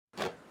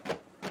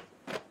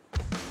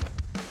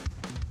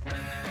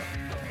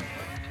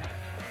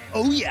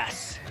Oh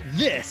yes,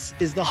 this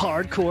is the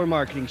Hardcore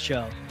Marketing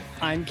Show.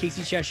 I'm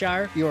Casey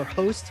Cheshire, your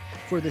host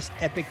for this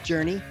epic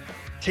journey.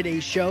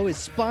 Today's show is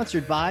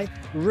sponsored by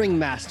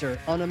Ringmaster,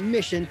 on a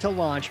mission to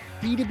launch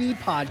B2B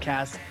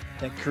podcasts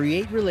that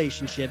create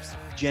relationships,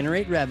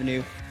 generate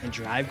revenue, and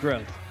drive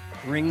growth.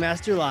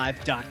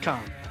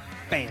 Ringmasterlive.com.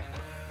 Bam.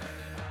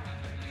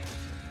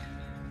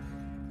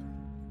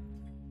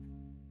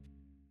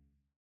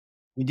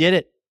 We did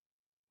it.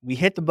 We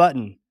hit the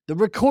button. The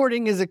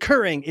recording is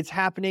occurring. It's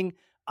happening.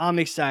 I'm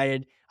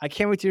excited. I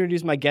can't wait to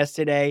introduce my guest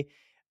today.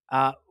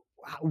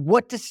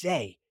 What to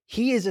say?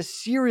 He is a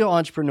serial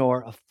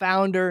entrepreneur, a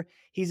founder.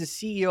 He's a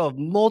CEO of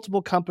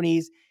multiple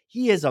companies.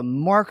 He is a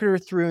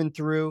marketer through and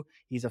through.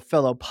 He's a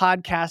fellow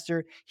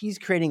podcaster. He's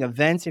creating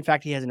events. In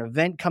fact, he has an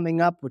event coming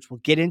up, which we'll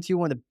get into,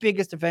 one of the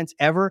biggest events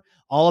ever,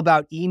 all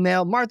about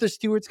email. Martha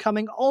Stewart's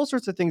coming. All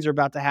sorts of things are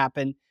about to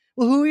happen.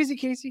 Well, who is he,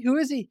 Casey? Who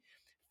is he?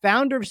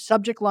 Founder of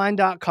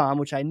subjectline.com,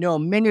 which I know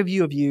many of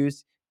you have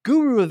used,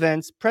 Guru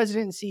Events,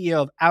 president and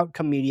CEO of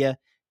Outcome Media,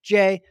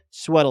 Jay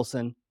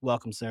Schwedelson.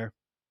 Welcome, sir.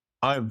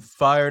 I'm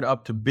fired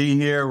up to be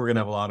here. We're going to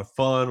have a lot of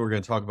fun. We're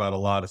going to talk about a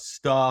lot of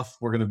stuff.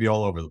 We're going to be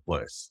all over the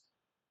place.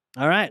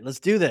 All right,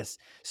 let's do this.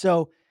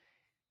 So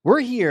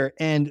we're here,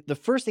 and the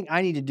first thing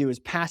I need to do is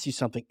pass you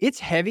something. It's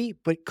heavy,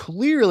 but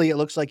clearly it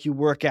looks like you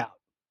work out.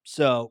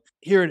 So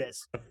here it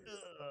is.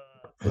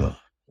 All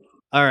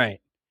right.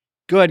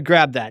 Go ahead,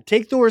 grab that.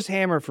 Take Thor's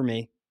hammer for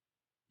me.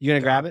 You going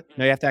to grab it?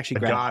 No, you have to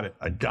actually grab it.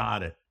 I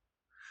got it.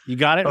 You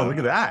got it? Oh, look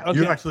at that. Okay.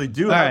 You actually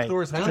do have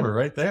Thor's hammer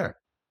right there.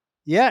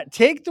 Yeah,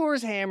 take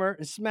Thor's hammer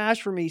and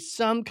smash for me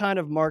some kind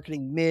of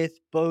marketing myth,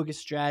 bogus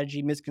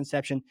strategy,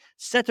 misconception.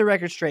 Set the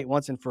record straight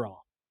once and for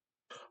all.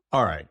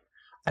 All right.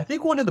 I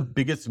think one of the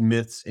biggest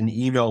myths in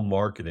email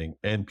marketing,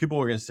 and people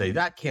are going to say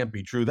that can't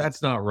be true,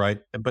 that's not right,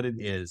 but it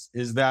is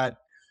that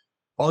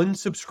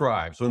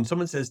unsubscribe. So when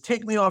someone says,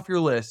 take me off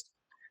your list,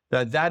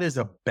 that is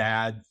a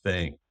bad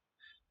thing.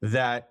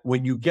 That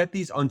when you get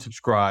these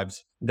unsubscribes,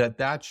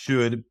 that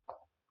should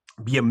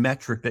be a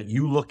metric that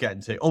you look at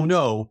and say, oh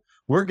no,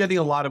 we're getting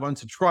a lot of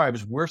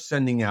unsubscribes. We're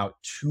sending out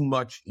too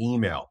much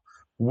email.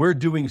 We're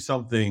doing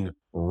something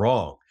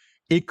wrong.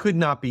 It could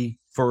not be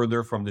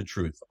further from the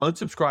truth.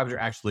 Unsubscribes are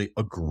actually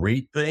a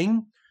great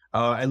thing.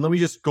 And let me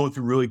just go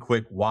through really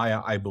quick why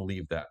I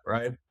believe that,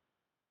 right?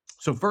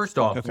 So first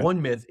off,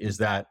 One myth is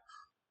that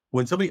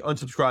when somebody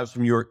unsubscribes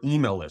from your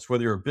email list,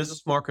 whether you're a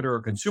business marketer or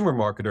a consumer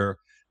marketer,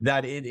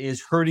 that it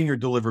is hurting your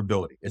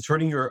deliverability. It's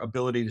hurting your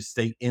ability to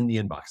stay in the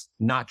inbox.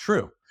 Not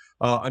true.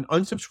 An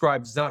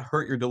unsubscribe does not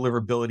hurt your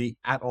deliverability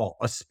at all.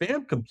 A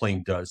spam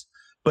complaint does,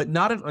 but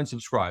not an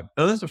unsubscribe.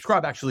 An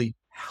unsubscribe actually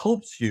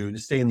helps you to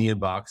stay in the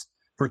inbox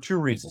for two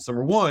reasons.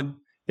 Number one,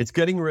 it's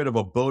getting rid of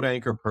a boat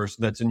anchor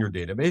person that's in your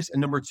database.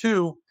 And number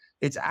two,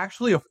 it's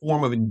actually a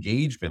form of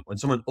engagement when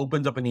someone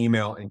opens up an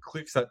email and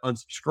clicks that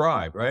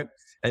unsubscribe, right?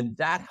 And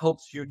that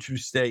helps you to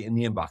stay in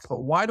the inbox.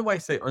 But why do I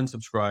say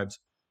unsubscribes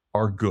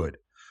are good?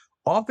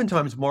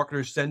 Oftentimes,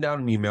 marketers send out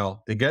an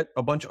email, they get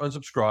a bunch of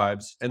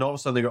unsubscribes, and all of a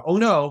sudden they go, oh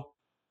no,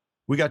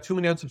 we got too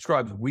many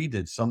unsubscribes. We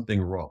did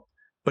something wrong.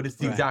 But it's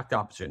the exact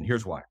opposite. And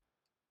here's why.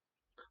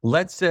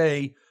 Let's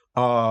say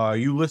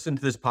you listen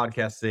to this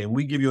podcast today and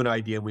we give you an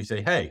idea and we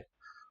say, hey,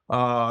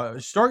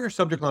 start your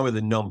subject line with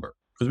a number.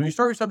 Because when you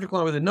start your subject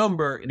line with a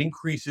number, it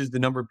increases the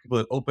number of people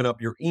that open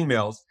up your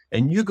emails,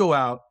 and you go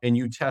out and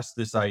you test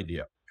this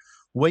idea.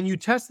 When you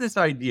test this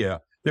idea,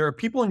 there are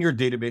people in your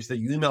database that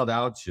you emailed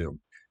out to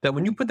that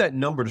when you put that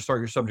number to start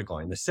your subject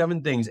line, the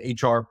 7 things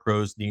HR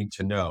pros need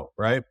to know,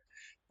 right?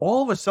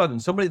 All of a sudden,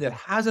 somebody that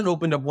hasn't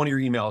opened up one of your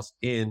emails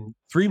in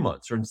 3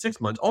 months or in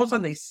 6 months, all of a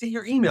sudden they see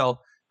your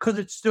email because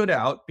it stood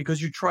out,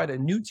 because you tried a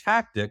new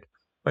tactic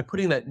by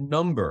putting that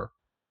number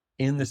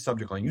in the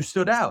subject line. You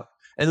stood out.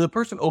 And the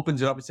person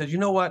opens it up and says, you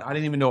know what? I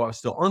didn't even know I was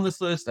still on this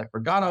list. I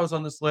forgot I was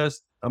on this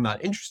list. I'm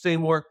not interested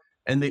anymore.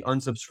 And they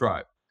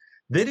unsubscribe.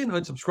 They didn't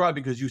unsubscribe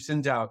because you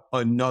sent out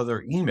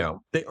another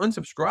email. They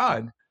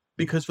unsubscribed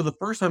because for the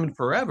first time in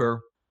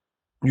forever,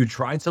 you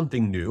tried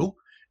something new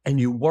and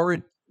you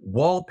weren't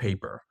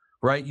wallpaper,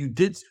 right?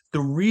 The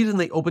reason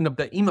they opened up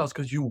that email is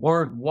because you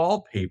weren't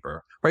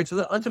wallpaper, right? So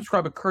the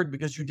unsubscribe occurred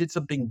because you did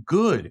something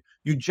good.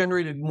 You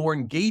generated more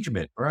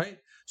engagement, right?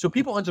 So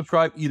people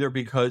unsubscribe either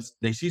because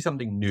they see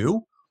something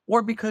new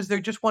or because they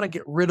just want to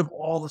get rid of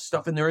all the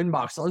stuff in their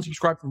inbox. They'll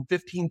unsubscribe from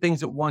 15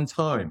 things at one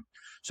time.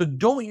 So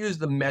don't use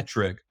the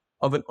metric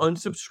of an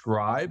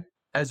unsubscribe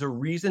as a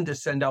reason to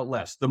send out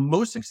less. The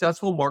most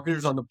successful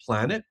marketers on the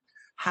planet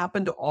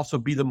happen to also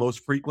be the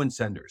most frequent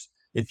senders.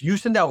 If you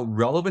send out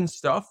relevant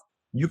stuff,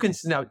 you can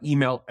send out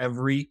email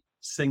every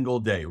single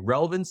day.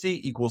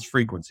 Relevancy equals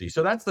frequency.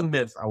 So that's the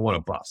myth I want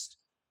to bust.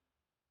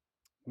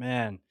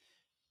 Man,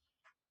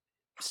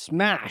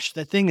 smash.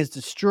 The thing is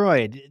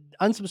destroyed.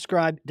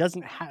 Unsubscribe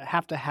doesn't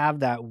have to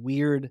have that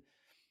weird,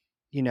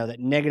 that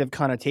negative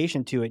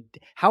connotation to it.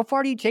 How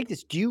far do you take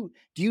this? Do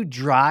you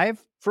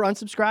drive for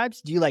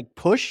unsubscribes? Do you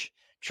push,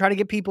 try to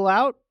get people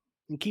out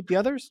and keep the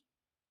others?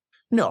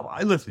 No,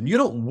 I listen, you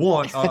don't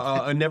want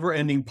a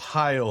never-ending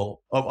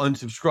pile of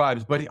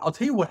unsubscribes, but I'll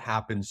tell you what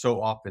happens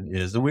so often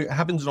is, and it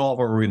happens in all of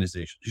our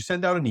organizations. You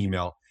send out an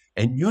email,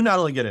 and you not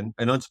only get an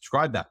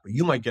unsubscribe back, but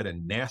you might get a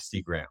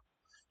nasty gram.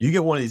 You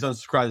get one of these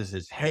unsubscribes that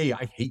says, "Hey,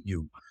 I hate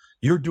you.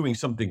 You're doing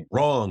something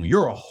wrong.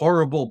 You're a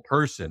horrible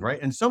person," right?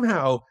 And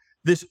somehow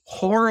this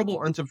horrible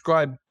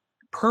unsubscribe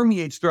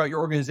permeates throughout your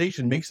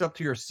organization, makes up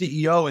to your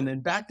CEO, and then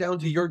back down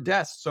to your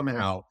desk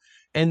somehow.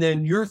 And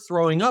then you're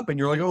throwing up, and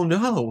you're like, "Oh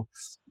no,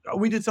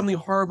 we did something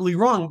horribly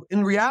wrong."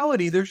 In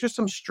reality, there's just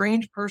some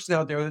strange person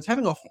out there that's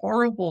having a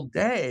horrible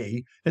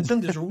day and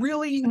sent this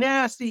really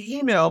nasty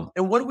email.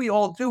 And what do we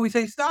all do? We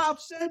say, "Stop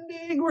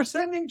sending. We're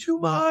sending too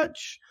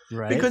much,"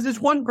 Right? because this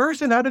one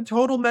person had a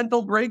total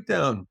mental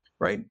breakdown,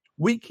 right?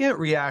 We can't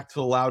react to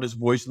the loudest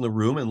voice in the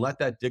room and let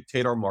that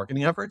dictate our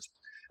marketing efforts.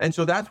 And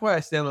so that's why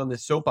I stand on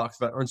this soapbox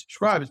about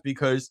unsubscribe, is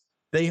because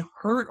they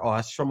hurt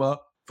us from a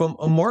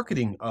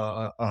marketing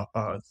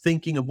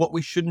thinking of what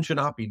we should and should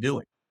not be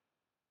doing.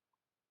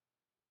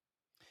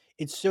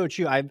 It's so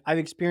true. I've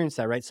experienced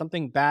that, right?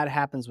 Something bad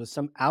happens with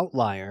some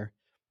outlier,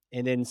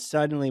 and then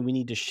suddenly we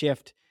need to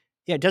shift.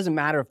 Yeah, it doesn't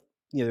matter if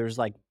there's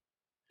like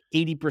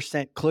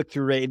 80% click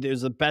through rate. It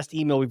was the best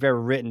email we've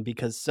ever written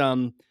because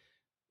some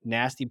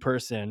nasty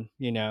person,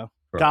 Right.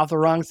 got off the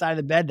wrong side of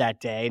the bed that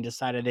day and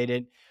decided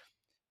they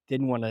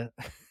didn't want to.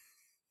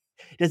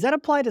 Does that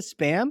apply to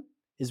spam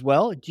as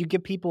well? Do you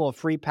give people a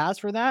free pass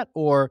for that,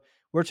 or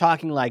we're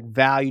talking like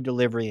value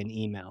delivery and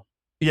email?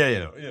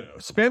 Yeah,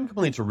 spam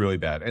complaints are really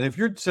bad. And if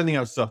you're sending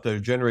out stuff that are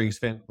generating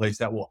spam complaints,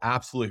 that will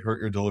absolutely hurt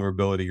your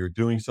deliverability. You're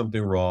doing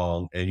something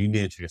wrong, and you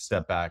need to take a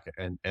step back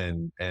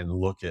and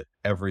look at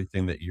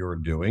everything that you're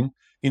doing.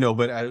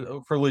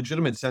 But for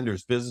legitimate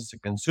senders, business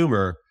and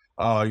consumer,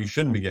 you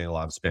shouldn't be getting a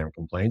lot of spam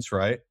complaints,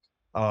 right?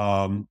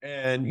 And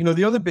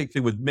the other big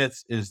thing with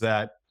myths is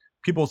that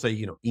people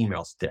say,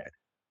 email's dead.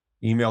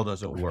 Email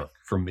doesn't work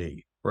for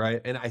me,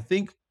 right? And I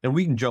think, and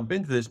we can jump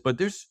into this, but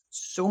there's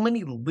so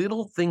many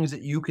little things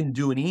that you can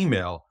do in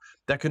email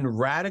that can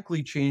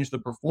radically change the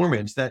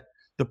performance, that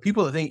the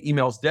people that think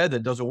email's dead,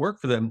 that doesn't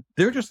work for them,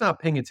 they're just not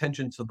paying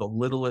attention to the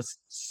littlest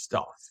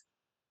stuff.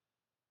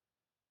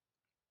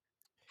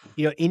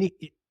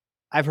 Any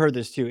I've heard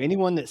this too.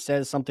 Anyone that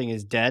says something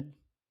is dead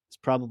is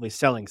probably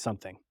selling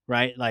something,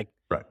 right? Like,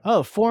 Right,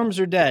 oh, forms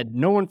are dead.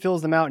 No one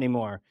fills them out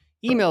anymore.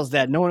 right, Email's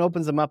dead. No one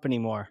opens them up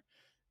anymore.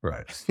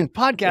 right.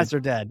 Podcasts are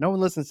dead. No one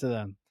listens to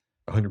them.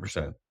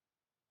 100%.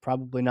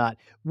 Probably not.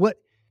 What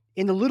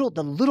in the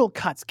little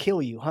cuts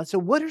kill you, huh? So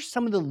what are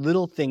some of the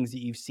little things that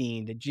you've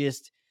seen that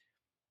just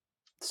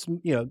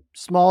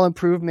small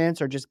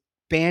improvements or just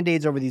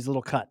band-aids over these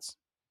little cuts?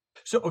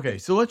 So, okay,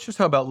 so let's just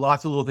talk about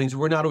lots of little things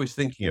we're not always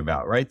thinking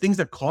about, right? Things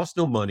that cost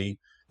no money,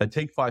 that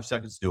take 5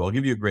 seconds to do. I'll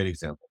give you a great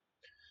example.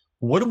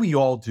 What do we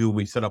all do when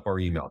we set up our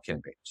email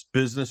campaigns,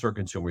 business or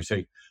consumer? We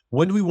say,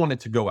 when do we want it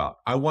to go out?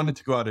 I want it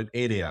to go out at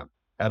 8 a.m.,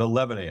 at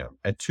 11 a.m.,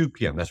 at 2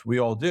 p.m. That's what we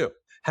all do.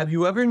 Have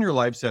you ever in your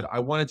life said, I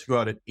want it to go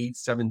out at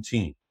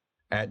 8:17,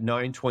 at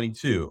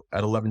 9:22,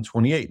 at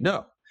 11:28?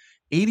 No.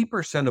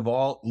 80% of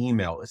all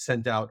email is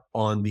sent out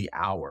on the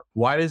hour.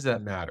 Why does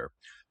that matter?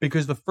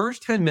 Because the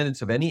first 10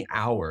 minutes of any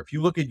hour, if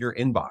you look at your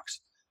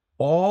inbox,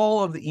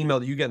 all of the email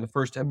that you get in the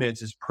first 10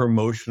 minutes is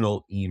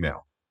promotional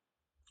email.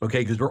 Okay,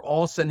 because we're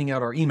all sending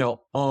out our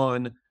email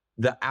on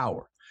the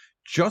hour.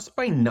 Just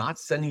by not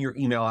sending your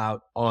email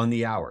out on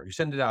the hour, you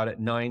send it out at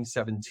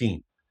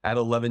 9:17, at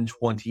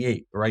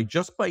 11:28, right?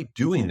 Just by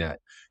doing that,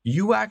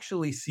 you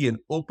actually see an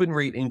open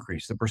rate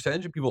increase. The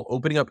percentage of people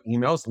opening up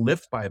emails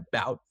lifts by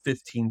about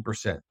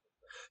 15%.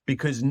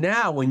 Because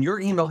now when your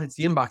email hits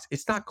the inbox,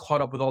 it's not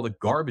caught up with all the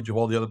garbage of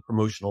all the other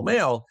promotional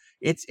mail.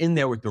 It's in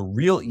there with the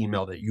real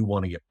email that you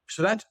want to get.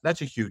 So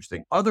that's a huge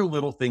thing. Other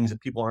little things that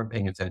people aren't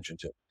paying attention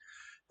to.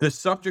 The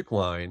subject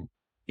line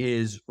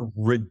is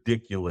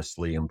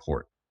ridiculously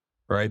important,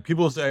 right?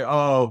 People say,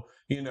 oh,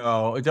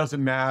 it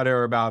doesn't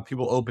matter about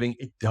people opening.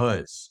 It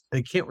does.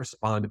 They can't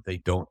respond if they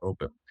don't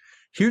open.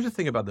 Here's the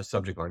thing about the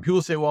subject line.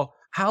 People say, well,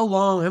 how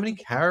long, how many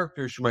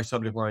characters should my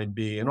subject line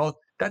be? And all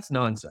that's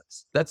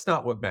nonsense. That's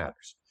not what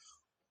matters.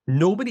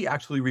 Nobody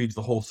actually reads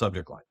the whole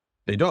subject line.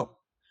 They don't.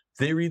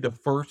 They read the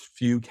first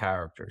few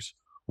characters.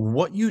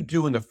 What you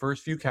do in the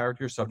first few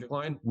characters subject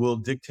line will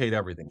dictate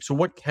everything. So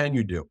what can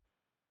you do?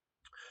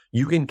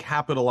 You can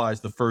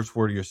capitalize the first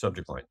word of your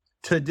subject line.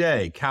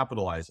 Today,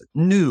 capitalize it.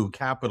 New,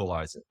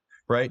 capitalize it,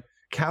 right?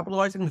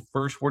 Capitalizing the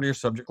first word of your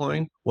subject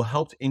line will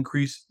help to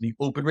increase the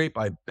open rate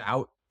by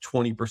about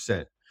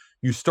 20%.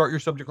 You start your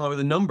subject line with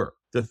a number,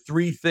 the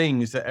 3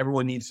 things that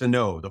everyone needs to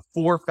know, the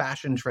 4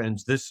 fashion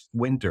trends this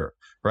winter,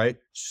 right?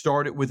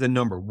 Start it with a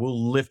number,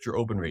 will lift your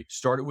open rate.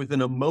 Start it with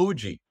an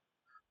emoji.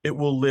 It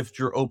will lift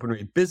your open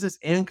rate. Business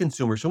and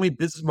consumer. So many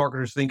business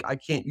marketers think I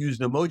can't use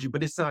an emoji,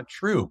 but it's not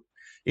true.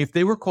 If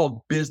they were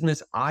called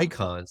business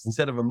icons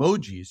instead of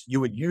emojis, you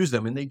would use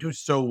them, and they do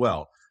so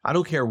well. I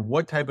don't care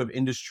what type of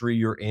industry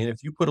you're in.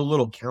 If you put a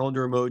little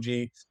calendar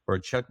emoji or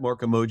a check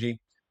mark emoji,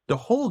 the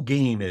whole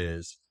game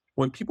is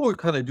when people are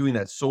kind of doing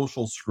that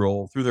social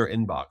scroll through their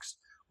inbox,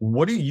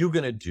 what are you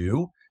going to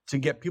do to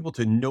get people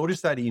to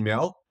notice that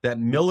email, that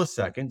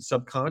millisecond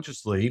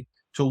subconsciously,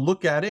 to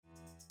look at it.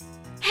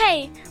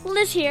 Hey,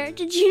 Liz here.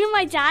 Did you know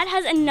my dad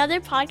has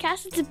another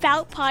podcast that's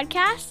about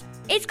podcasts?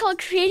 It's called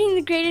Creating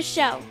the Greatest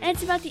Show, and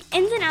it's about the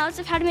ins and outs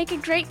of how to make a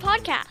great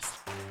podcast.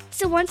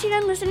 So once you're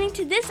done listening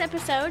to this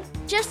episode,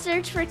 just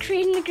search for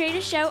Creating the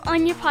Greatest Show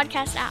on your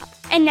podcast app.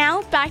 And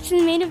now, back to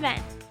the main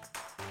event.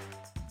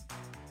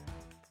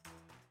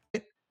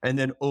 And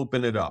then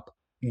open it up.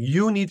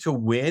 You need to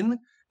win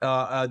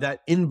that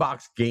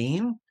inbox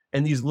game,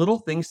 and these little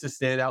things to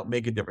stand out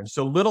make a difference.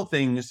 So little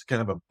things can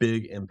have a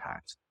big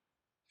impact.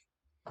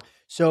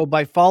 So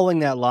by following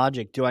that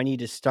logic, do I need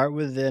to start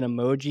with an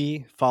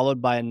emoji,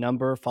 followed by a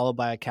number, followed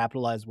by a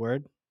capitalized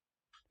word?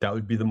 That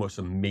would be the most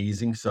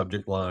amazing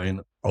subject line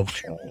of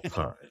all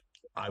time.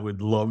 I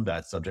would love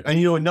that subject. And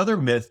another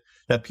myth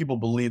that people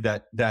believe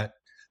that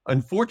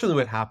unfortunately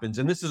what happens,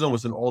 and this is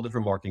almost in all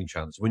different marketing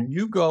channels, when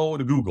you go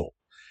to Google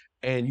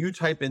and you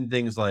type in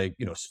things like,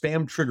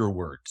 spam trigger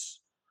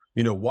words,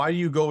 why do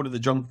you go to the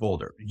junk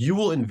folder? You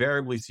will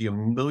invariably see a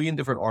million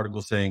different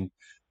articles saying,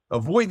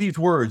 avoid these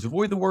words,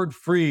 avoid the word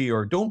free,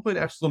 or don't put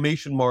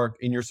exclamation mark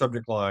in your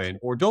subject line,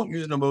 or don't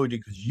use an emoji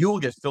because you'll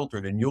get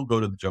filtered and you'll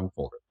go to the junk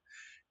folder.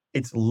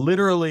 It's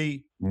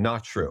literally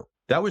not true.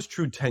 That was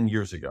true 10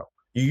 years ago.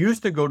 You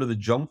used to go to the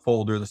junk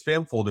folder, the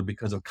spam folder,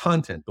 because of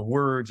content, the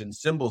words and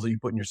symbols that you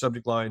put in your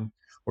subject line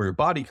or your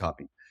body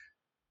copy.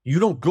 You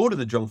don't go to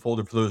the junk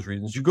folder for those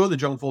reasons. You go to the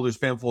junk folder,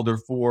 spam folder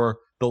for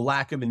the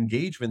lack of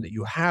engagement that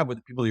you have with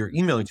the people you're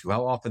emailing to,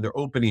 how often they're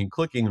opening and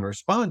clicking and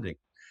responding.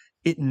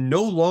 It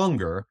no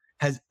longer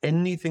has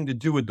anything to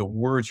do with the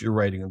words you're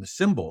writing and the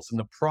symbols. And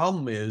the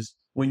problem is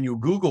when you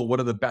Google what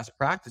are the best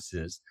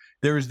practices,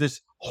 there is this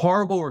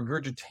horrible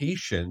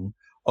regurgitation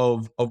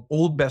of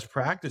old best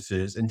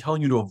practices and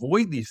telling you to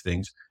avoid these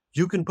things.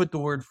 You can put the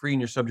word free in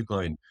your subject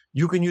line.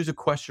 You can use a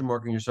question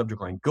mark in your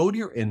subject line. Go to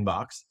your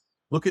inbox,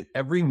 look at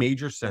every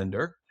major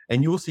sender,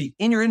 and you will see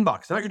in your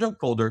inbox, not your junk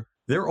folder,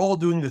 they're all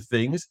doing the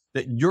things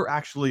that you're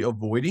actually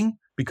avoiding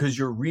because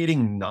you're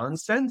reading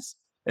nonsense.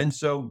 And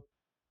so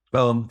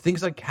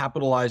things like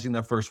capitalizing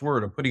that first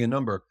word or putting a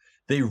number,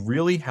 they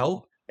really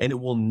help, and it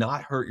will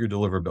not hurt your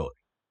deliverability.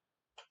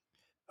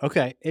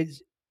 Okay.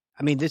 It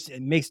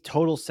makes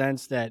total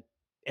sense that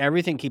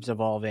everything keeps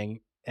evolving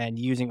and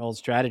using old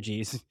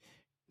strategies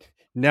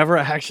never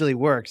actually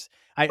works.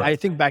 I Right.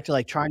 think back to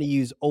like trying to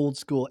use old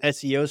school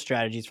SEO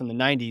strategies from the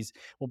 90s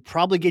will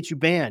probably get you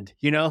banned,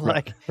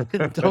 like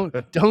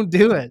don't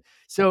do it.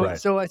 So Right.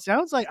 so it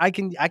sounds like I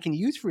can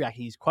use free, I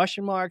can use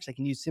question marks, I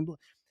can use simple.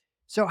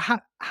 So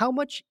how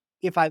much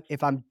if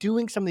I'm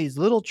doing some of these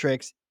little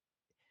tricks,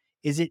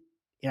 is it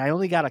and I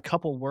only got a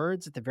couple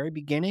words at the very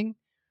beginning?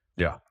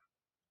 Yeah.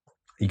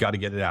 You got to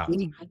get it out.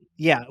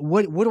 Yeah,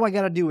 what do I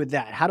got to do with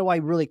that? How do I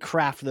really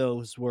craft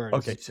those words?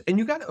 Okay. So, and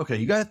you got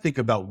to think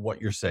about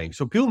what you're saying.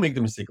 So people make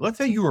the mistake. Let's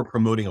say you were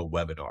promoting a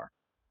webinar.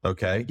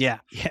 Okay. Yeah.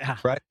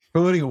 Right.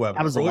 Promoting a webinar.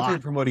 That was a or let's say you're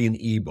lot. promoting an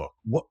ebook.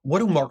 What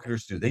do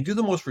marketers do? They do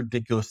the most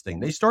ridiculous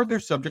thing. They start their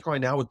subject line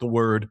now with the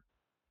word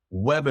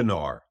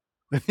webinar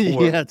or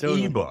Yeah,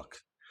 totally. ebook,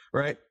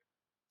 right?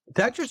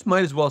 That just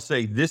might as well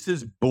say, this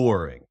is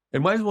boring.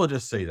 It might as well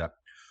just say that.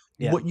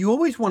 Yeah. What you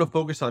always want to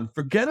focus on,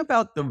 forget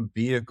about the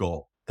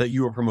vehicle that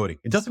you are promoting.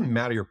 It doesn't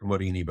matter you're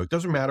promoting an ebook. It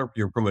doesn't matter if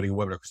you're promoting a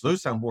webinar because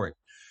those sound boring.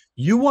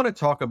 You want to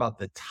talk about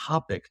the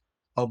topic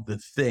of the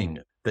thing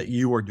that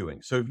you are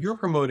doing. So if you're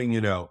promoting,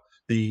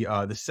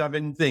 the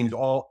 7 things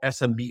all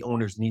SMB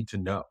owners need to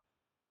know,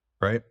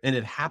 right? And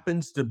it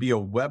happens to be a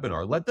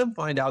webinar. Let them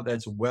find out that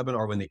it's a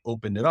webinar when they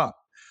open it up.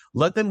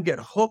 Let them get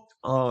hooked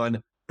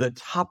on the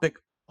topic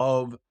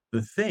of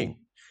the thing.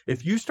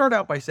 If you start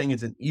out by saying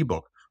it's an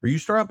ebook, or you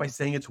start out by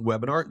saying it's a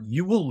webinar,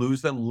 you will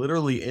lose them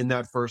literally in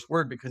that first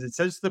word because it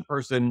says to the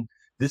person,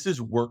 this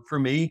is work for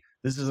me.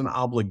 This is an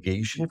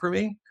obligation for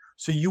me.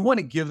 So you want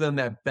to give them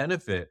that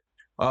benefit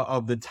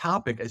of the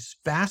topic as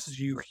fast as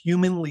you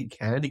humanly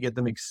can to get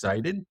them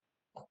excited.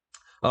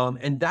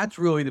 And that's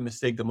really the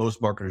mistake that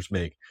most marketers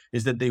make,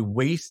 is that they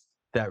waste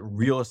that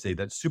real estate,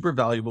 that super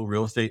valuable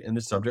real estate in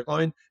the subject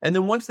line. And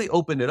then once they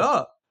open it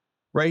up,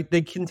 right,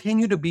 they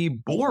continue to be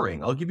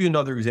boring. I'll give you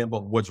another example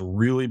of what's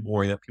really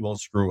boring that people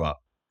screw up.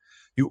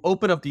 You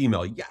open up the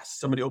email. Yes,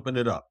 somebody opened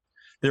it up.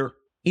 They're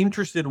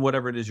interested in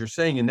whatever it is you're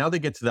saying. And now they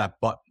get to that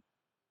button,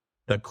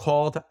 the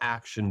call to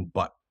action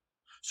button.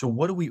 So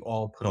what do we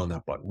all put on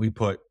that button? We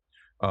put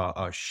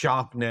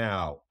shop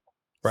now,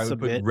 right?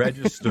 Submit. We put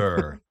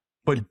register,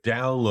 put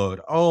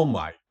download. Oh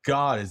my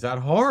God, is that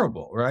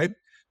horrible, right?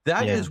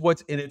 That is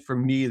what's in it for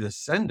me, the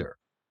sender.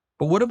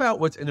 But what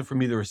about what's in it for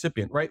me, the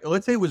recipient, right?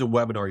 Let's say it was a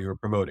webinar you were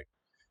promoting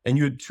and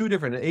you had 2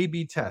 different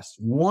A/B tests.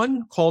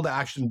 One call to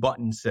action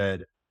button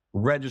said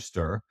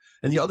register,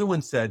 and the other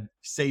one said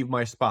save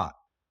my spot,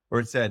 or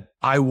it said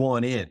I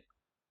want in,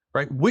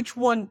 right? Which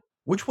one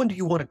do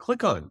you want to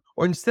click on?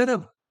 Or instead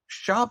of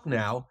shop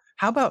now,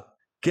 how about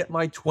get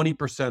my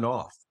 20%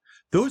 off?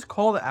 Those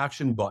call to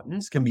action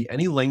buttons can be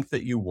any length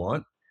that you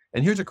want.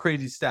 And here's a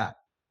crazy stat.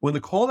 When the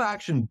call to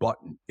action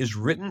button is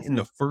written in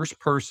the first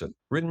person,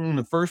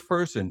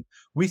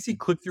 we see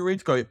click-through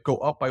rates go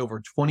up by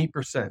over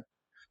 20%,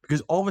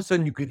 because all of a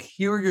sudden you could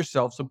hear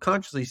yourself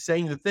subconsciously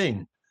saying the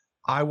thing,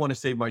 I want to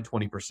save my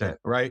 20%,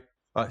 right?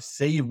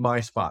 Save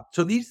my spot.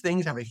 So these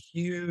things have a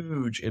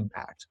huge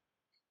impact.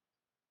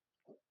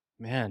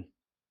 Man,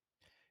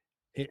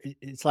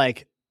 it's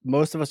like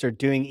most of us are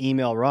doing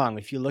email wrong.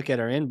 If you look at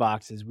our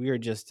inboxes, we are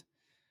just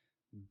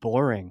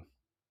boring.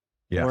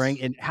 Boring.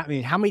 Yes. And I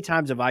mean, how many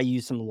times have I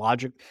used some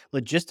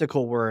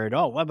logistical word?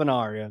 Oh,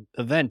 webinar,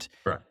 event.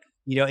 Correct.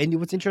 And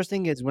what's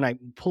interesting is when I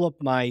pull up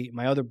my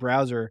other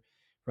browser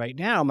right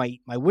now, my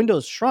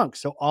window's shrunk.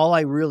 So all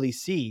I really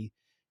see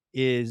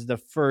is the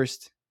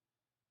first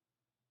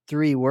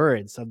 3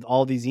 words of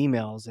all these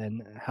emails,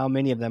 and how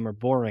many of them are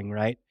boring,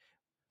 right?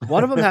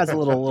 One of them has a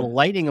little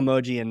lightning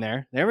emoji in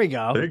there. There we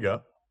There go. you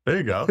go. There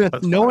you go.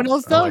 That's No one fine.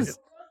 else I like it. does.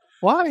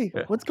 Why?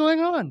 Yeah. What's going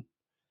on?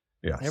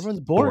 Yes.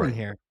 Everyone's boring Boring.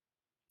 here.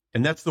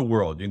 And that's the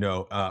world,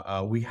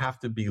 we have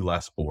to be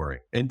less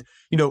boring. And,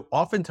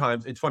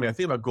 oftentimes it's funny. I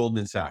think about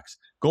Goldman Sachs.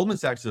 Goldman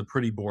Sachs is a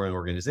pretty boring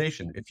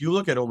organization. If you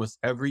look at almost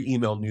every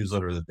email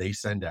newsletter that they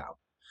send out,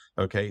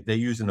 okay, they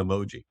use an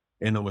emoji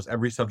in almost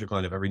every subject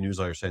line of every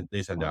newsletter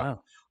they send out.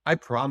 Wow. I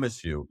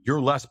promise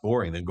you're less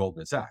boring than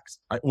Goldman Sachs,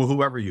 or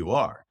whoever you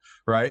are,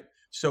 right?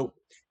 So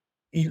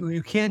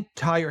you can't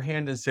tie your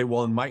hand and say,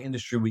 well, in my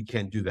industry, we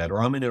can't do that,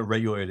 or I'm in a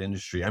regulated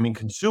industry. I mean,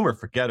 consumer,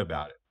 forget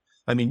about it.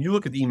 I mean, you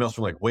look at the emails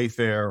from like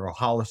Wayfair or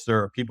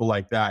Hollister, or people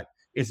like that,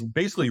 it's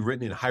basically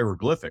written in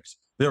hieroglyphics.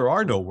 There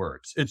are no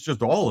words. It's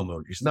just all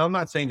emojis. Now, I'm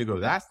not saying to go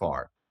that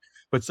far,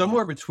 but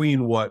somewhere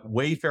between what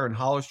Wayfair and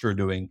Hollister are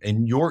doing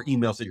and your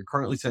emails that you're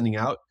currently sending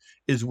out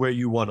is where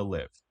you want to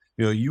live.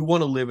 You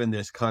want to live in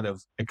this kind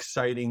of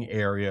exciting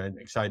area and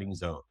exciting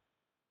zone.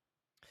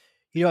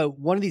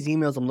 One of these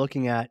emails I'm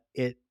looking at,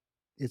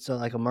 it's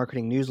like a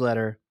marketing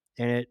newsletter,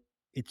 and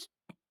it's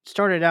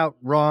started out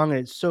wrong, and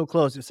it's so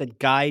close. It said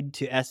guide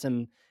to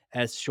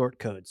SMS short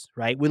codes,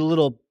 right? With a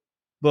little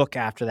book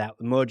after that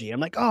emoji. I'm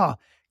like, oh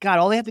God,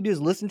 all they have to do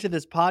is listen to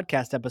this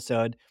podcast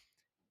episode.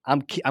 I'm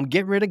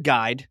getting rid of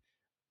guide.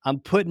 I'm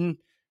putting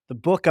the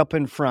book up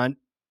in front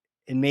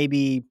and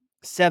maybe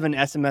 7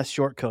 SMS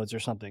short codes or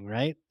something,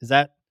 right? Is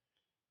that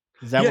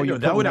Yeah, what you're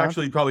that putting would down?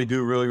 actually probably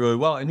do really, really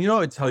well. And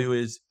what I'd tell you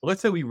is,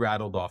 let's say we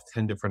rattled off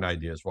 10 different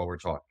ideas while we're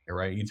talking,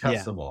 right? You test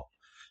Yeah. them all.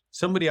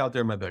 Somebody out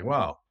there might be like,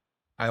 wow,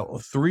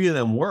 3 of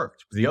them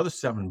worked, but the other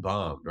 7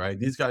 bombed, right?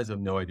 These guys have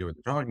no idea what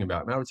they're talking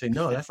about. And I would say,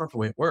 no, that's not the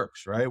way it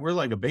works, right? We're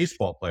like a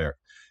baseball player.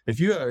 If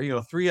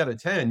you, 3 out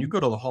of 10, you go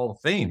to the Hall of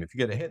Fame if you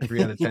get a hit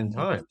 3 out of 10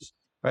 times,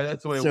 right?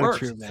 That's the way it So works.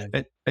 true,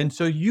 man. And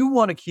so you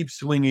want to keep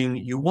swinging.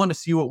 You want to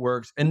see what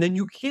works. And then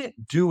you can't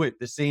do it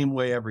the same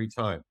way every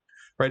time.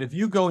 Right? If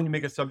you go and you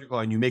make a subject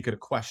line, you make it a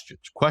question.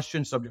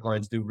 Question subject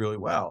lines do really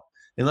well.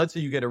 And let's say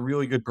you get a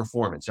really good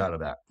performance out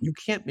of that. You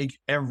can't make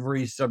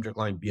every subject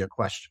line be a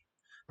question,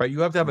 right?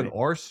 You have to have an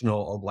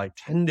arsenal of like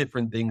 10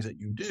 different things that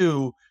you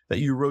do that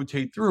you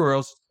rotate through, or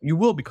else you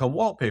will become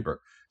wallpaper.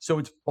 So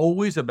it's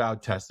always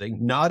about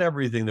testing. Not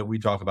everything that we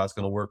talk about is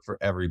going to work for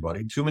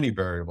everybody. Too many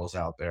variables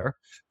out there.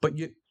 But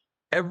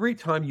every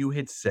time you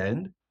hit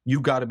send, you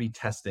got to be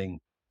testing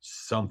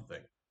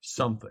something.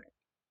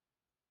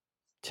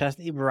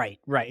 Right.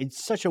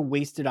 It's such a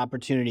wasted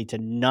opportunity to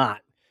not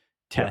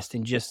test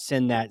and just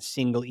send that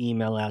single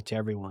email out to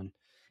everyone.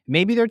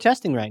 Maybe they're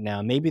testing right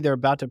now. Maybe they're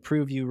about to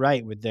prove you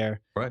right with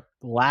their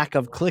lack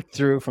of click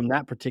through from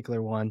that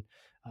particular one.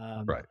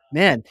 Right.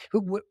 Man,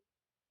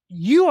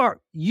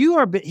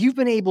 you've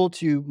been able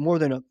to, more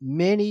than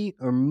many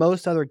or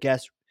most other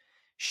guests,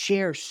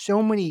 share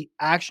so many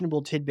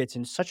actionable tidbits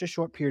in such a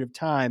short period of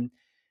time.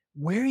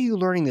 Where are you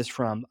learning this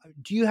from?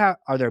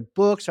 Are there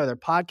books? Are there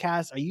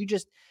podcasts?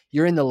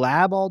 You're in the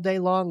lab all day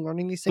long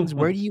learning these things?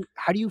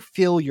 How do you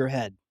fill your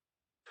head?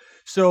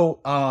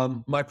 So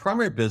my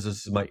primary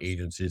business is my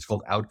agency. It's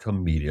called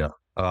Outcome Media.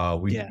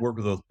 We work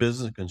with those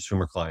business and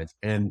consumer clients,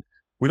 and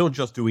we don't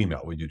just do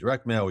email. We do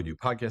direct mail. We do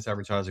podcast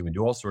advertising. We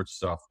do all sorts of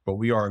stuff, but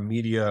we are a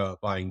media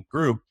buying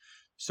group.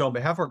 So on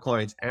behalf of our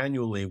clients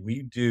annually,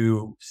 we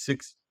do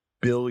 6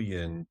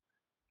 billion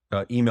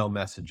email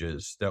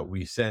messages that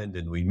we send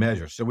and we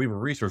measure. So we have a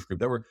research group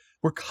that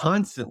we're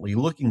constantly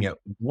looking at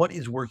what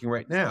is working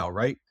right now,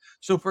 right?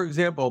 So for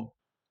example,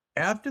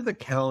 after the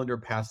calendar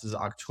passes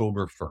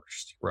October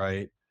 1st,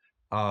 right?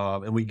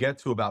 And we get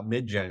to about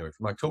mid-January,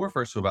 from October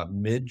 1st to about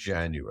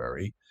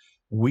mid-January,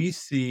 we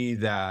see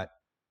that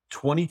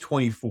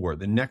 2024,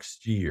 the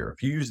next year,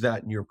 if you use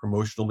that in your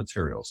promotional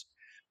materials,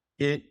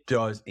 it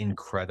does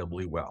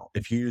incredibly well.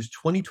 If you use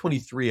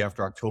 2023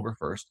 after October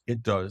 1st,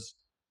 it does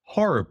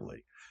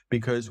horribly,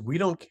 because we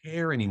don't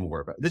care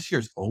anymore about it. This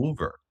year's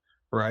over,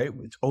 right?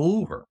 It's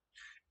over.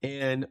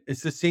 And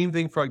it's the same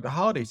thing for like the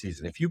holiday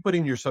season. If you put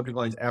in your subject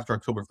lines after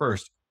October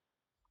 1st,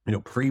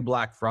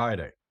 pre-Black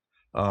Friday,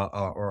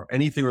 or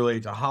anything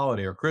related to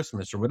holiday or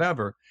Christmas or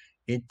whatever,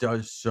 it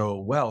does so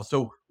well.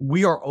 So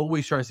we are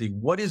always trying to see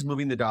what is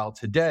moving the dial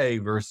today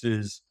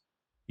versus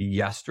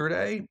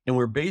yesterday. And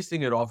we're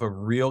basing it off of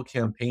real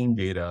campaign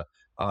data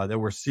that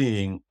we're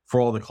seeing for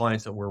all the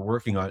clients that we're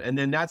working on. And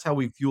then that's how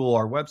we fuel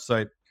our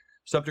website.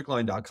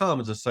 Subjectline.com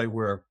is a site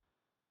where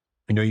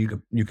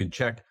you can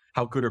check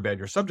how good or bad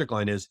your subject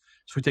line is.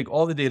 So we take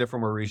all the data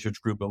from our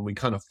research group and we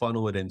kind of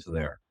funnel it into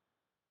there.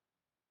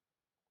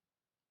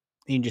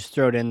 You can just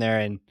throw it in there,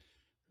 and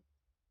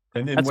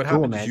then that's what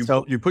cool, happens is man. you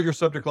So you put your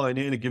subject line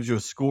in, it gives you a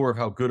score of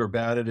how good or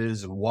bad it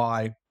is and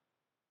why.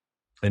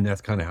 And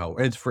that's kind of how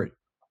it's free.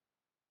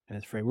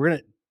 that's free.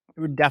 We're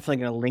definitely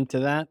gonna link to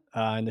that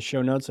in the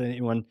show notes. So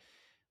anyone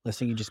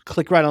listening, you just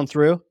click right on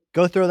through,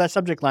 go through that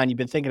subject line you've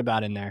been thinking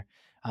about in there.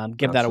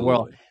 Give that a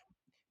whirl. Absolutely.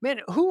 Man,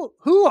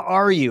 who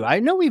are you? I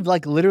know we've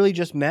like literally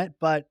just met,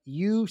 but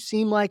you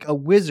seem like a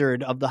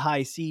wizard of the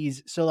high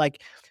seas. So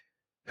like,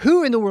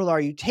 who in the world are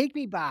you? Take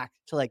me back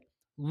to like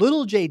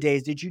little J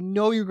days. Did you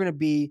know you're going to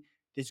be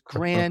this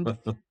grand,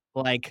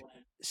 like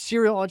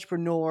serial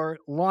entrepreneur,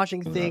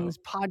 launching things,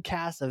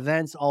 podcasts,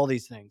 events, all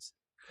these things?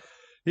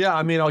 Yeah,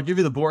 I mean, I'll give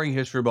you the boring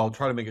history, but I'll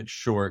try to make it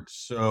short.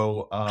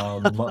 So,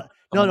 No,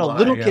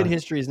 little my kid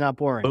history is not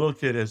boring. little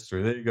kid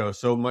history. There you go.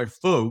 So my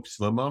folks,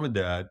 my mom and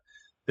dad,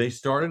 they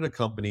started a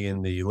company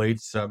in the late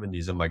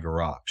 70s in my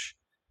garage.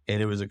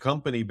 And it was a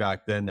company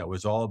back then that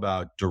was all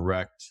about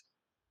direct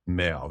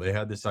mail. They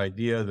had this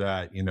idea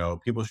that,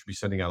 people should be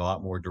sending out a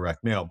lot more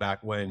direct mail back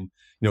when,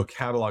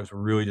 catalogs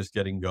were really just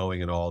getting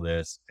going and all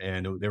this.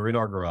 And they were in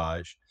our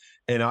garage.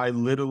 And I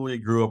literally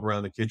grew up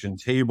around the kitchen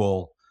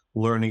table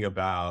learning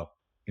about,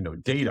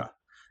 data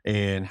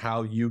and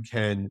how you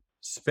can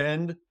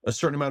spend a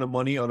certain amount of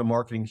money on a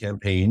marketing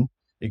campaign.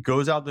 It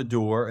goes out the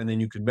door, and then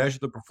you can measure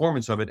the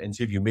performance of it and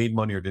see if you made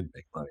money or didn't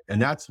make money. And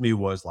that to me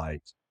was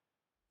like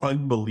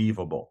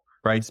unbelievable,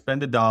 right?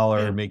 Spend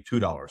 $1, Yeah. make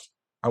 $2.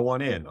 I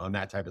want in on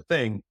that type of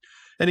thing.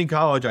 And in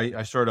college,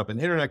 I started up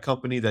an internet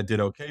company that did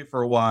okay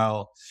for a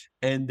while.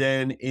 And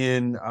then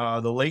in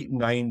the late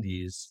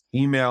 90s,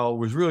 email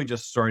was really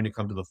just starting to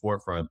come to the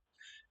forefront.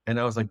 And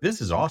I was like, this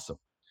is awesome.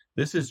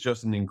 This is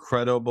just an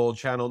incredible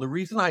channel. The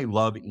reason I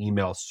love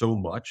email so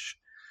much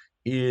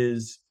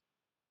is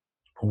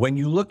when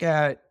you look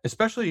at,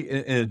 especially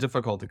in a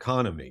difficult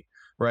economy,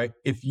 right?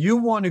 If you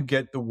want to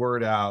get the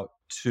word out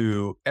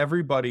to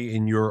everybody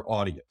in your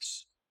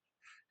audience,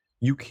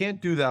 you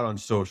can't do that on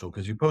social,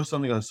 because you post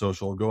something on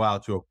social, it'll go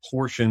out to a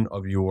portion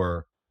of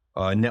your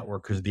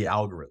network because of the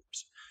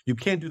algorithms. You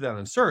can't do that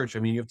on search. I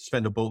mean, you have to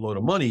spend a boatload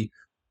of money,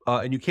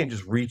 and you can't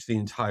just reach the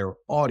entire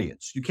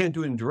audience. You can't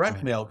do it in direct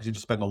Right. mail because you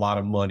just spend a lot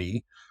of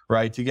money,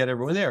 right, to get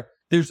everyone there.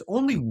 There's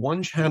only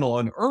one channel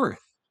on earth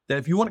that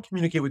if you want to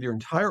communicate with your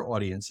entire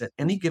audience at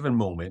any given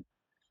moment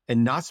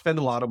and not spend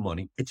a lot of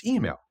money, it's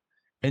email.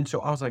 And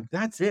so I was like,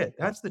 that's it.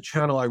 That's the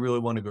channel I really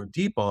want to go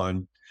deep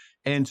on.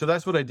 And so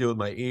that's what I did with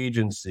my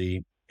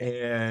agency.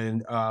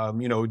 And,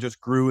 it just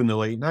grew in the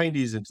late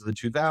 90s into the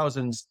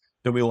 2000s.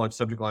 Then we launched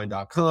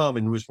subjectline.com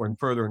and we just went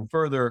further and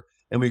further.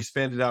 And we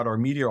expanded out our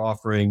media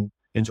offering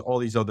into all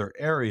these other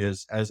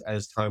areas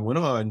as time went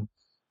on.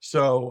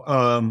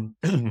 So,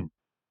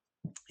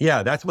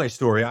 yeah, that's my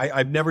story.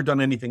 I've never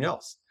done anything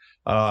else.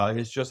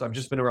 It's just, I've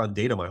just been around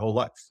data my whole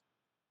life.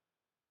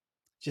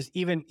 Just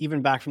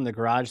even back from the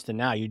garage to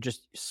now, you're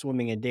just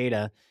swimming in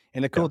data.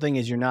 And the Yeah. cool thing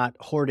is you're not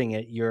hoarding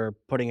it, you're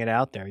putting it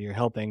out there. You're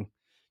helping,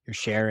 you're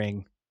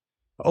sharing.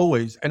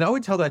 Always. And I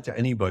would tell that to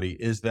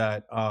anybody is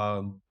that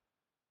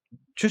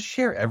just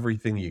share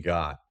everything you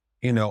got.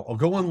 I'll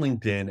go on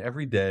LinkedIn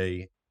every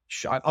day.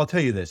 I'll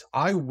tell you this.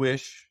 I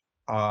wish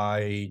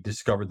I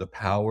discovered the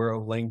power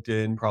of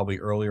LinkedIn probably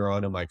earlier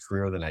on in my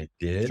career than I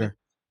did. Sure.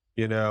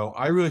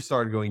 I really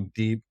started going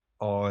deep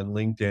on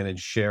LinkedIn and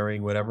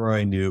sharing whatever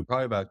I knew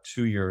probably about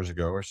 2 years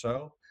ago or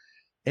so.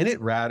 And it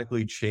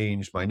radically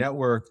changed my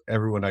network.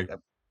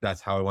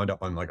 That's how I wound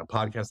up on like a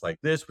podcast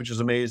like this, which is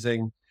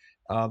amazing.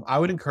 I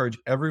would encourage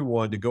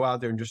everyone to go out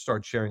there and just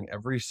start sharing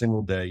every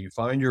single day. You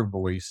find your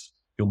voice,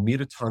 you'll meet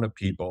a ton of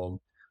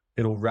people.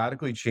 It'll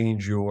radically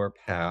change your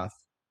path.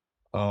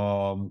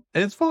 And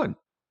it's fun.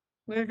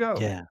 There you go.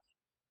 Yeah.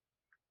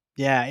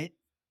 Yeah.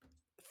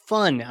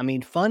 Fun. I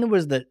mean, fun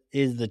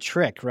is the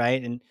trick,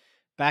 right? And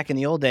back in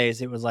the old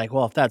days, it was like,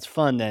 well, if that's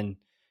fun, then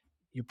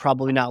you're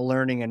probably not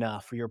learning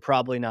enough, or you're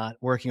probably not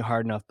working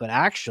hard enough. But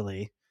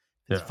actually,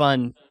 if it's Yeah.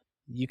 fun,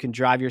 you can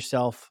drive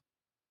yourself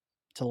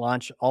to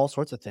launch all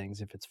sorts of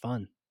things if it's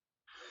fun.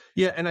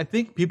 Yeah, and I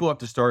think people have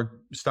to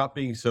stop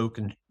being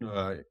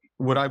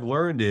what I've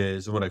learned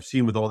is, and what I've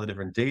seen with all the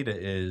different data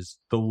is,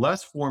 the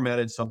less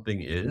formatted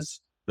something is,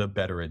 the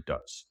better it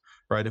does.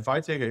 Right? If I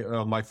take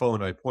my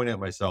phone, I point at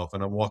myself,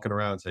 and I'm walking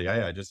around and say,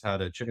 "Hey, I just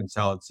had a chicken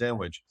salad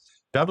sandwich."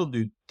 That'll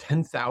do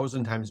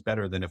 10,000 times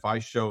better than if I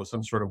show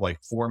some sort of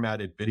like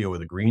formatted video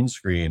with a green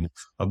screen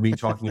of me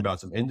talking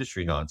about some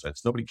industry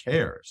nonsense. Nobody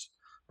cares,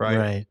 right?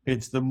 Right.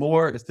 It's the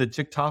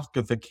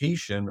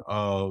TikTokification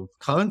of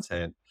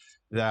content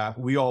that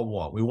we all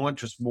want. We want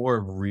just more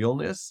of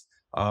realness.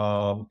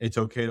 It's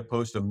okay to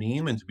post a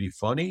meme and to be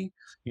funny.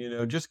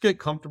 Just get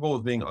comfortable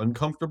with being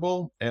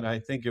uncomfortable, and I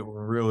think it will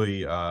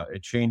really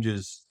it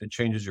changes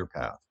your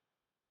path.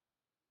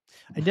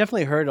 I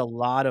definitely heard a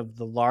lot of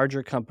the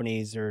larger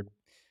companies are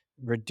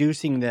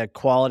reducing the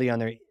quality on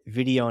their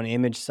video and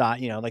image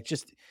side, like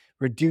just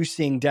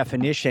reducing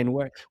definition.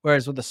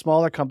 Whereas with the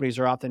smaller companies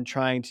are often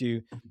trying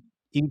to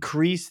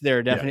increase their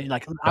Yeah. definition.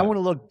 Like, I Right. want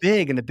to look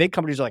big, and the big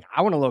companies are like,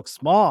 I want to look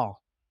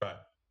small. Right.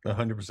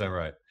 100%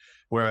 right.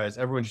 Whereas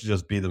everyone should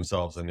just be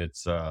themselves, and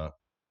it's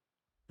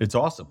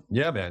awesome.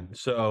 Yeah, man.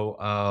 So,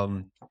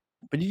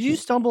 But did you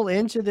stumble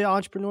into the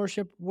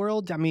entrepreneurship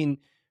world? I mean,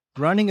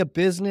 running a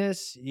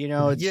business,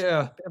 it's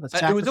yeah, a bit of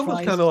a it was almost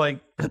sacrifice. kind of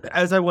like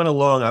as I went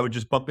along, I would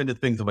just bump into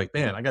things. I'm like,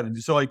 man, I got to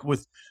do. So, like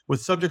with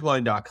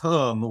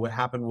subjectline.com, what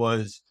happened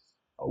was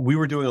we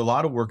were doing a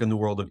lot of work in the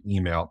world of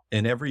email,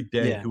 and every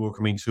day Yeah. people were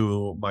coming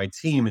to my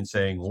team and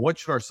saying, well, what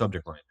should our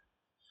subject line?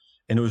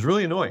 And it was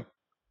really annoying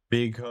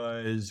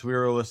because we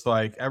were just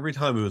like, every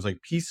time it was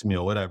like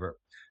piecemeal, whatever.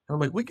 And I'm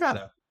like,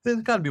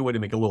 there's gotta be a way to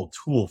make a little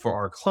tool for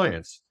our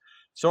clients.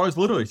 So I was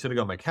literally sitting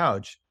on my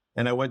couch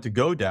and I went to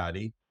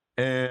GoDaddy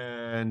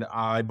and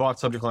I bought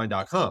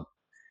subjectline.com.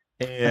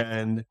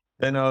 And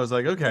then I was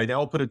like, okay, now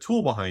I'll put a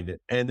tool behind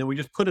it. And then we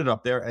just put it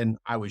up there and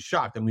I was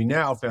shocked. And we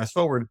now, fast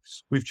forward,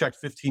 we've checked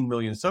 15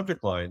 million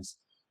subject lines.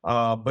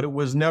 But it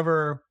was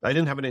never, I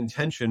didn't have an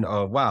intention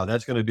of, wow,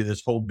 that's going to be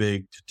this whole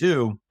big to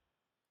do.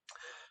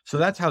 So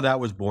that's how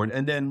that was born.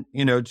 And then,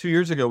 2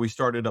 years ago, we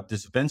started up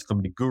this events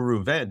company, Guru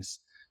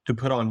Events, to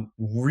put on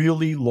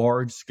really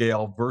large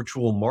scale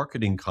virtual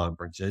marketing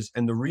conferences.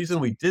 And the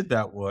reason we did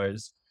that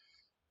was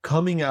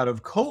coming out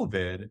of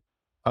COVID,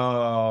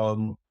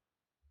 um,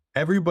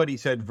 everybody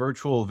said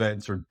virtual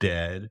events are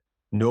dead.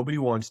 Nobody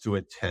wants to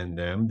attend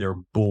them. They're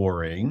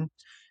boring.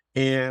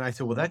 And I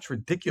said, well, that's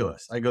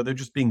ridiculous. I go, they're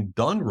just being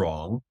done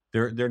wrong.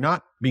 They're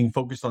not being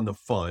focused on the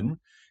fun.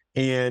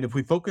 And if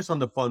we focus on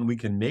the fun, we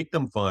can make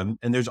them fun.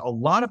 And there's a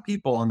lot of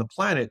people on the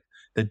planet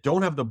that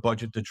don't have the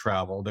budget to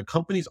travel. The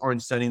companies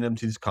aren't sending them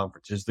to these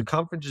conferences. The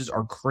conferences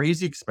are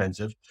crazy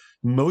expensive.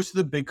 Most of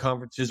the big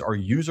conferences are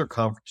user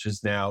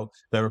conferences now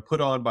that are put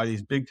on by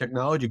these big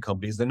technology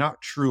companies. They're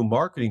not true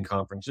marketing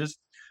conferences.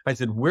 I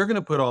said, we're going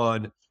to put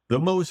on the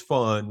most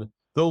fun,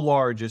 the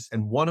largest,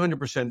 and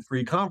 100%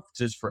 free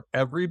conferences for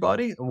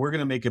everybody. And we're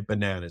going to make it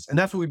bananas. And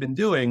that's what we've been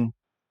doing.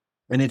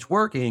 And it's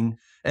working.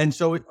 And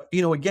so,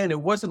 again,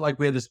 it wasn't like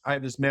I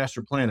have this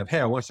master plan of, hey,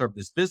 I want to start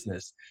this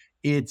business.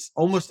 It's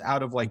almost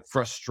out of like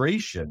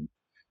frustration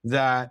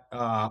that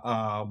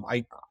I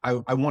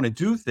want to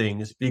do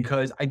things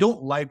because I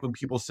don't like when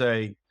people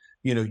say,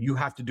 you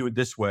have to do it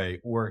this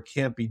way or it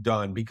can't be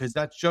done because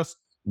that's just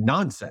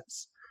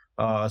nonsense.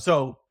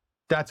 So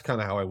that's kind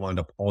of how I wound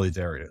up all these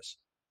areas.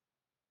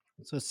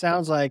 So it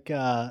sounds like,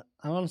 I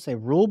want to say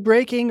rule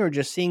breaking or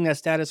just seeing that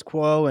status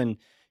quo and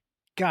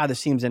God, this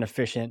seems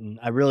inefficient. And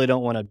I really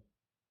don't want to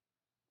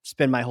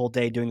spend my whole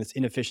day doing this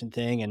inefficient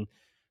thing. And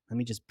let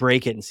me just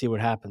break it and see what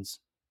happens.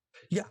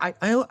 Yeah,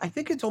 I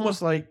think it's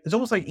almost like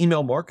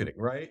email marketing,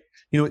 right?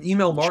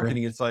 Email Sure.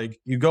 marketing, it's like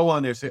you go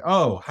on there, say,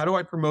 "Oh, how do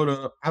I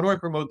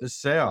promote this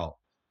sale?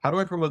 How do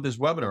I promote this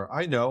webinar?"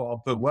 I know, I'll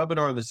put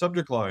webinar in the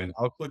subject line.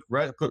 I'll put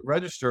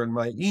register in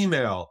my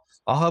email.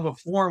 I'll have a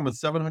form with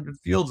 700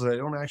 fields that I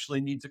don't actually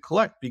need to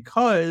collect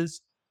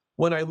because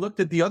when I looked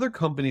at the other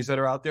companies that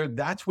are out there,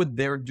 that's what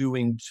they're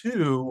doing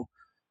too.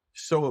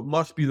 So it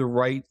must be the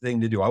right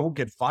thing to do. I won't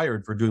get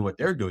fired for doing what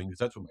they're doing because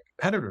that's what my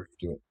competitors are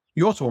doing.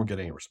 You also won't get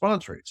any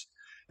response rates.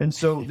 And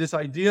so this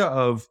idea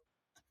of,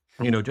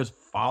 just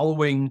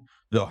following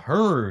the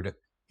herd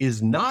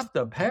is not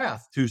the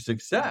path to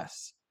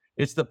success.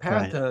 It's the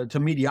path Right. to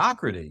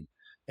mediocrity.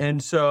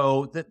 And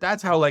so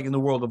that's how, like in the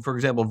world of, for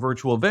example,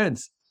 virtual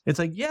events, it's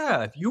like,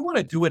 yeah, if you want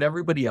to do what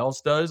everybody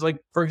else does, like,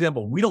 for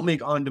example, we don't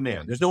make on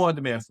demand. There's no on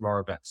demand from our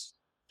events.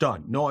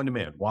 Done. No on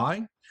demand.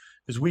 Why?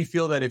 Because we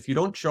feel that if you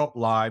don't show up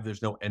live,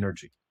 there's no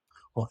energy.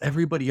 Well,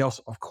 everybody else,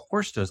 of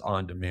course, does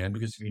on demand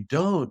because if you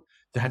don't,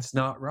 that's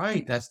not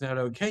right. That's not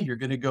okay. You're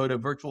going to go to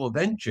virtual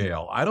event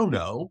jail. I don't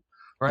know.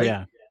 Right.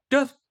 Yeah.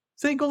 Just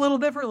think a little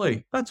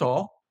differently. That's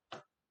all.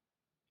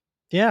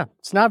 Yeah.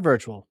 It's not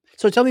virtual.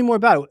 So tell me more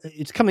about it.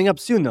 It's coming up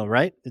soon though,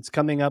 right? It's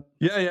coming up.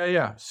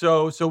 Yeah.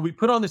 So we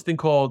put on this thing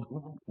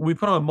we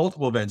put on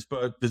multiple events,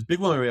 but this big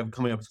one we have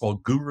coming up is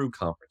called Guru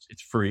Conference.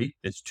 It's free.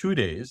 It's 2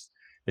 days.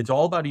 It's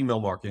all about email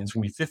marketing. It's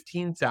going to be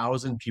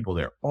 15,000 people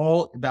there,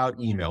 all about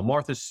email.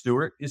 Martha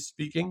Stewart is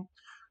speaking,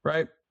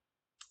 right?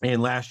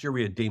 And last year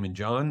we had Damon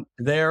John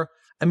there.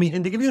 I mean,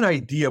 and to give you an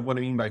idea of what I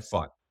mean by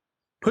fun,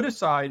 put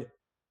aside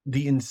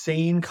the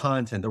insane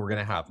content that we're going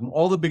to have.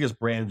 All the biggest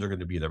brands are going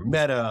to be there.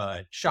 Meta,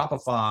 and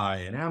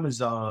Shopify, and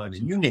Amazon,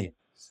 and you name it.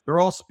 They're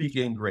all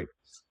speaking great.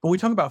 But when we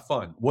talk about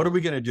fun, what are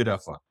we going to do to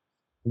have fun?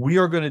 We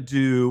are going to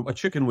do a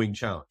chicken wing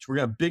challenge. We're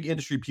going to have big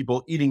industry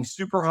people eating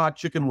super hot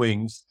chicken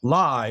wings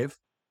live,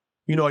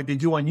 like they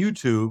do on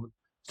YouTube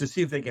to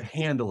see if they can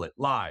handle it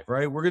live,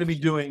 right? We're going to be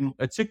doing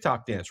a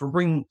TikTok dance. We're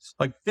bringing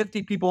like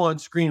 50 people on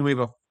screen. We have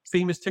a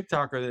famous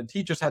TikToker that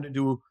teach us how to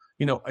do,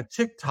 a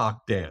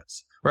TikTok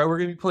dance, right? We're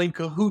going to be playing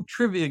Kahoot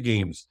trivia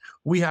games.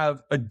 We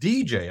have a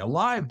DJ, a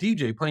live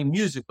DJ playing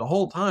music the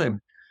whole time.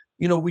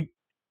 You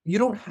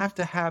don't have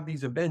to have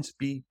these events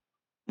be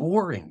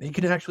boring. They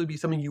can actually be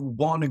something you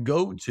want to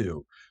go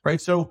to,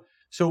 right? So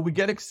So we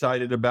get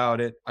excited about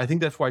it. I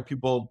think that's why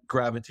people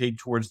gravitate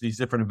towards these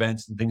different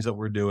events and things that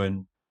we're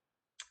doing.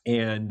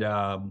 And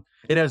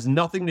it has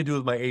nothing to do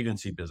with my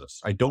agency business.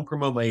 I don't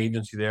promote my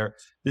agency there.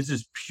 This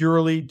is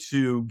purely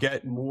to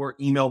get more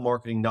email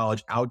marketing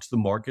knowledge out to the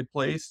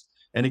marketplace.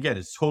 And again,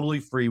 it's totally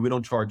free. We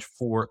don't charge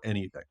for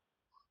anything.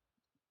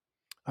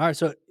 All right.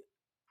 So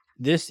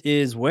this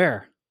is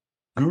where?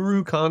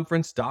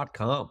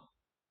 GuruConference.com.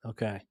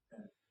 Okay.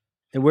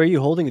 And where are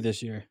you holding it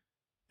this year?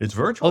 It's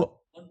virtual.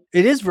 Oh,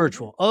 it is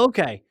virtual. Oh,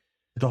 okay.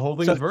 The whole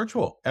thing is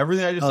virtual.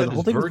 Everything I just said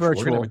is virtual. We're going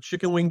to have a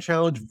chicken wing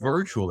challenge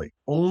virtually,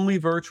 only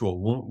virtual.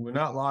 We're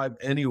not live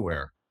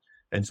anywhere.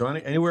 And so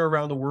anywhere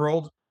around the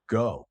world,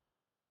 go.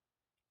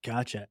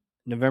 Gotcha.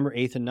 November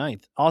 8th and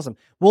 9th. Awesome.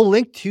 We'll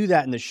link to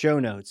that in the show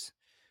notes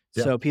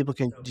so people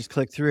can just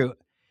click through.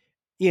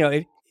 You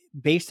know,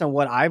 based on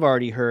what I've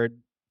already heard,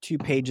 2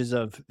 pages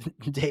of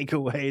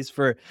takeaways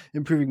for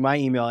improving my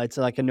email. It's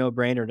like a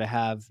no-brainer to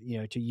have,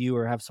 to you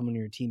or have someone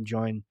in your team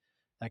join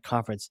that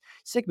conference.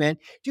 Sick, man.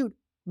 Dude,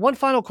 one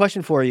final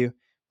question for you.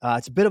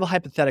 It's a bit of a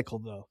hypothetical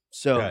though.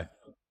 So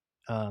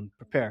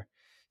prepare.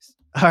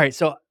 All right.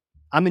 So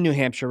I'm in New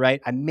Hampshire,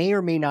 right? I may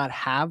or may not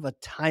have a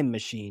time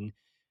machine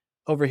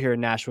over here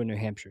in Nashua, New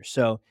Hampshire.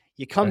 So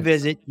you come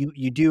visit,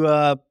 you do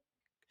a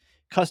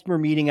customer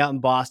meeting out in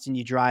Boston,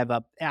 you drive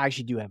up. I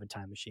actually do have a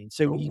time machine.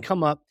 So you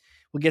come up,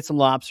 we'll get some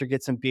lobster,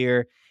 get some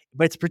beer,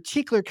 but it's a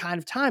particular kind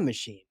of time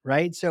machine,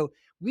 right? So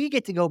we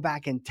get to go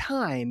back in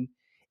time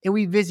and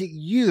we visit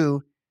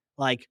you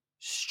like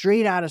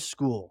straight out of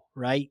school,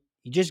 right?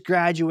 You just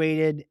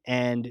graduated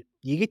and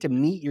you get to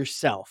meet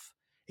yourself.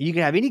 And you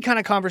can have any kind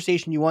of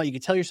conversation you want. You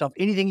can tell yourself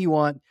anything you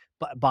want,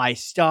 but buy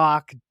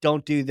stock,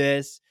 don't do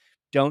this,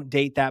 don't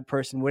date that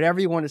person, whatever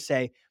you want to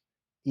say.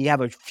 You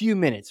have a few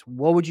minutes.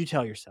 What would you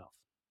tell yourself?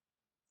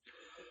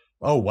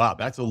 Oh, wow.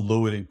 That's a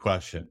loaded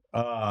question.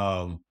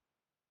 All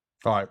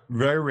right.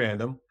 Very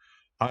random.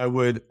 I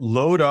would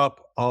load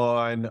up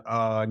on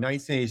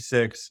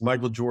 1986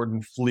 Michael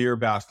Jordan Fleer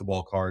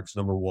basketball cards,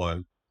 number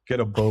one. Get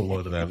a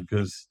boatload of them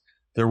because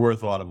they're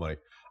worth a lot of money.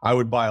 I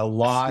would buy a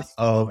lot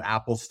of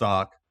Apple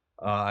stock.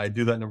 I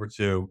do that, number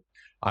two.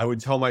 I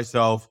would tell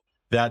myself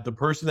that the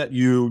person that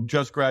you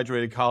just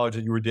graduated college,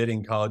 that you were dating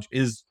in college,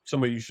 is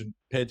somebody you should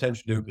pay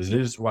attention to because it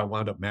is who I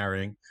wound up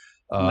marrying.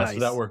 Nice. So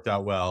that worked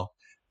out well.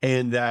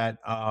 And that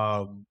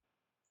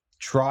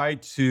try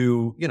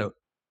to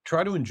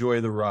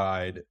enjoy the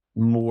ride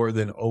more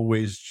than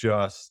always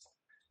just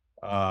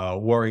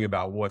worrying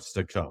about what's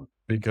to come.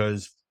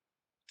 Because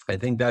I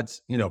think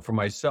that's, for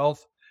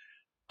myself,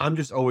 I'm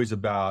just always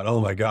about,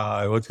 oh my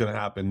God, what's going to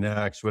happen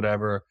next,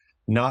 whatever,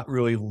 not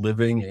really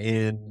living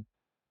in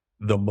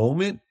the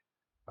moment.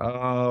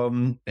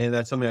 And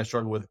that's something I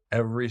struggle with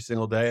every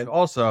single day. And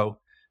also,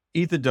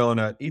 eat the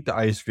donut, eat the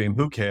ice cream.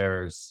 Who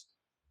cares?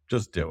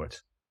 Just do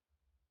it.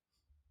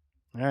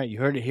 All right. You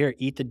heard it here.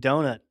 Eat the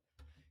donut.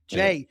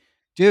 Jay,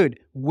 dude,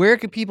 where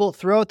can people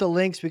throw out the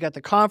links? We got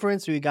the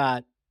conference. We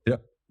got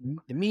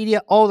the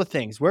media, all the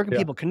things. Where can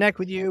people connect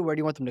with you? Where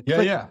do you want them to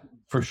click? Yeah,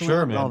 for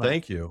sure, man.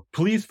 Thank you.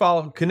 Please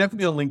connect with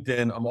me on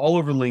LinkedIn. I'm all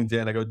over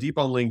LinkedIn. I go deep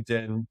on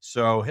LinkedIn.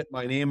 So hit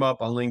my name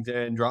up on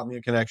LinkedIn, drop me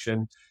a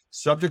connection.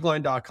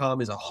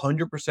 Subjectline.com is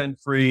 100%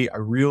 free.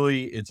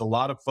 It's a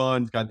lot of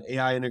fun. It's got an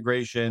AI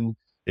integration.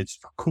 It's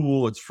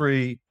cool. It's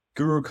free.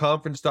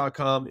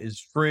 GuruConference.com is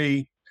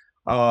free.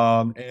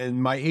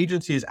 And my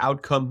agency is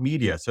Outcome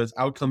Media. So it's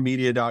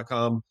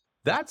outcomemedia.com.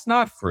 That's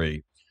not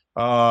free.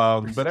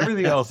 But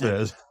everything else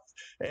is.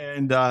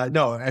 And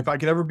no, if I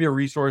could ever be a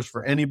resource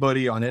for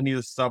anybody on any of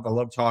this stuff, I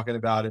love talking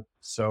about it.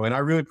 So, and I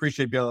really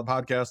appreciate being on the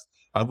podcast.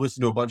 I've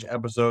listened to a bunch of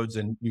episodes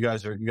and you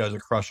guys are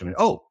crushing it.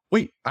 Oh,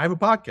 wait, I have a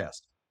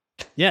podcast.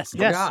 Yes.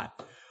 I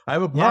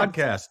have a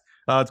podcast.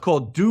 It's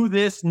called Do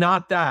This,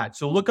 Not That.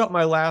 So look up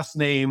my last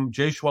name,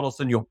 Jay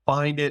Schwedelson. You'll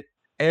find it.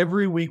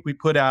 Every week we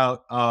put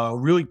out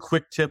really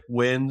quick tip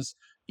wins.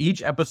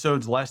 Each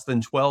episode's less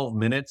than 12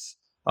 minutes.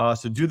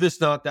 So Do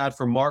This, Not That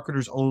for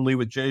marketers only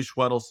with Jay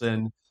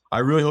Schwedelson. I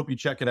really hope you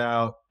check it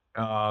out.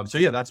 So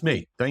yeah, that's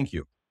me. Thank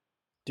you.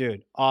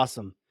 Dude,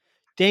 awesome.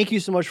 Thank you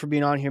so much for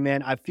being on here,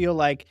 man. I feel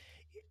like,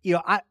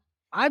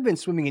 I've been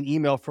swimming in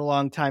email for a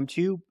long time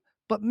too,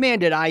 but man,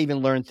 did I even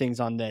learn things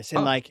on this.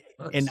 And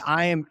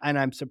nice.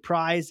 I'm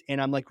surprised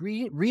and I'm like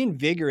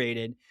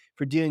reinvigorated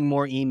for doing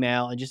more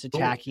email and just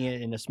attacking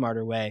it in a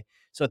smarter way.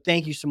 So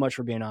thank you so much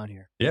for being on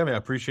here. Yeah, man, I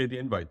appreciate the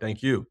invite.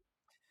 Thank you.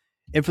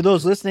 And for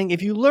those listening,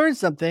 if you learned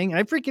something, and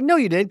I freaking know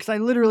you did, because I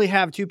literally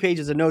have 2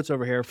 pages of notes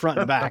over here, front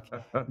and back,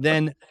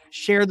 then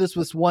share this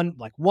with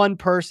one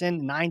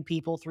person, 9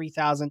 people,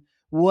 3,000,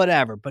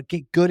 whatever. But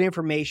get good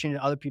information in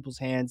other people's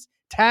hands.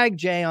 Tag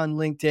Jay on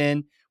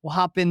LinkedIn. We'll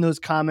hop in those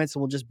comments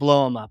and we'll just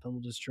blow them up and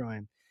we'll destroy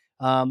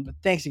them. But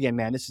thanks again,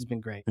 man. This has been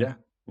great. Yeah,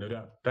 no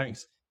doubt.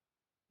 Thanks.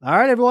 All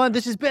right, everyone.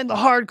 This has been the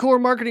Hardcore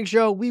Marketing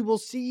Show. We will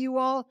see you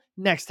all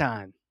next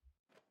time.